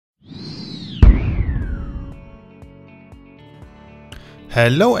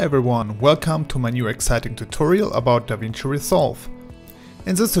Hello everyone, welcome to my new exciting tutorial about Davinci Resolve.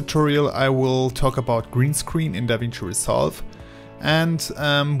 In this tutorial I will talk about green screen in Davinci Resolve and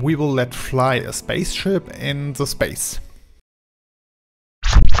we will let fly a spaceship in the space.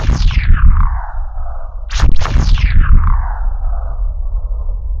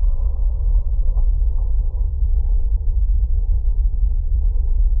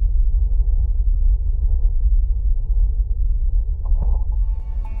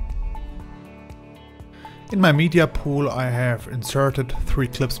 In my media pool I have inserted 3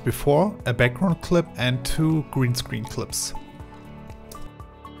 clips before, a background clip and 2 green screen clips.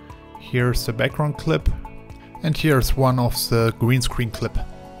 Here's the background clip and here's one of the green screen clip.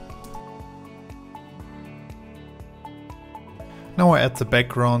 Now I add the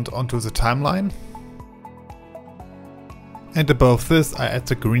background onto the timeline and above this I add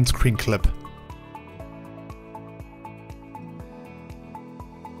the green screen clip.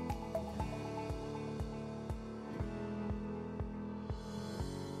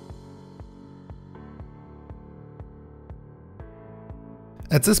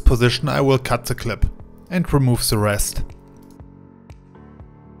 At this position I will cut the clip and remove the rest.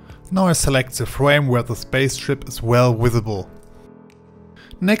 Now I select the frame where the spaceship is well visible.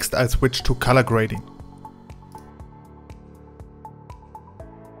 Next I switch to color grading.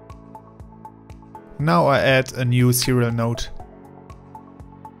 Now I add a new serial node.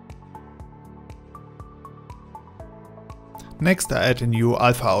 Next I add a new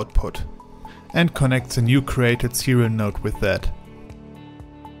alpha output and connect the new created serial node with that.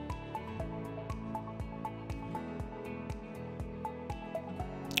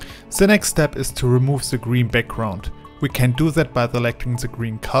 The next step is to remove the green background. We can do that by selecting the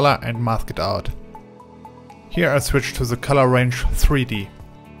green color and mask it out. Here I switch to the color range 3D.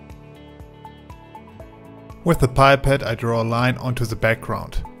 With the pipette I draw a line onto the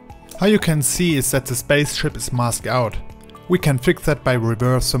background. How you can see is that the spaceship is masked out. We can fix that by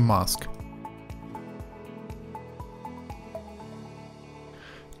reverse the mask.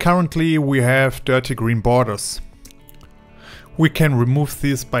 Currently we have dirty green borders. We can remove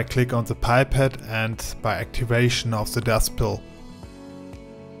these by click on the pipette and by activation of the dust pill.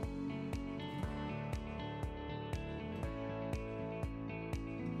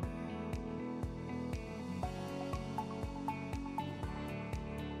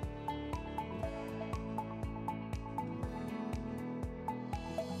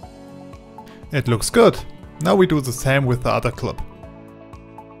 It looks good. Now we do the same with the other clip.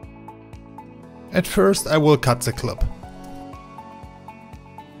 At first I will cut the clip.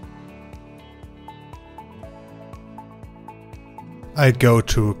 I go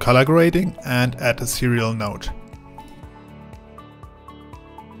to color grading and add a serial node.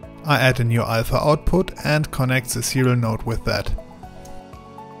 I add a new alpha output and connect the serial node with that.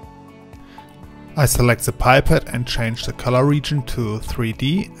 I select the pipette and change the color region to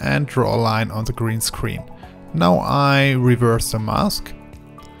 3D and draw a line on the green screen. Now I reverse the mask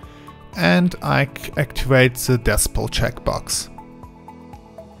and I activate the decibel checkbox.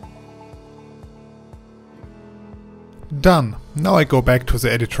 Done. Now I go back to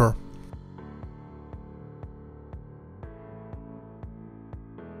the editor.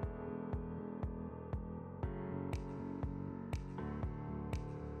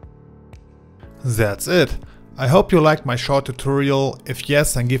 That's it. I hope you liked my short tutorial. If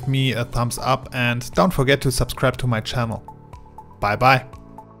yes, then give me a thumbs up and don't forget to subscribe to my channel. Bye bye.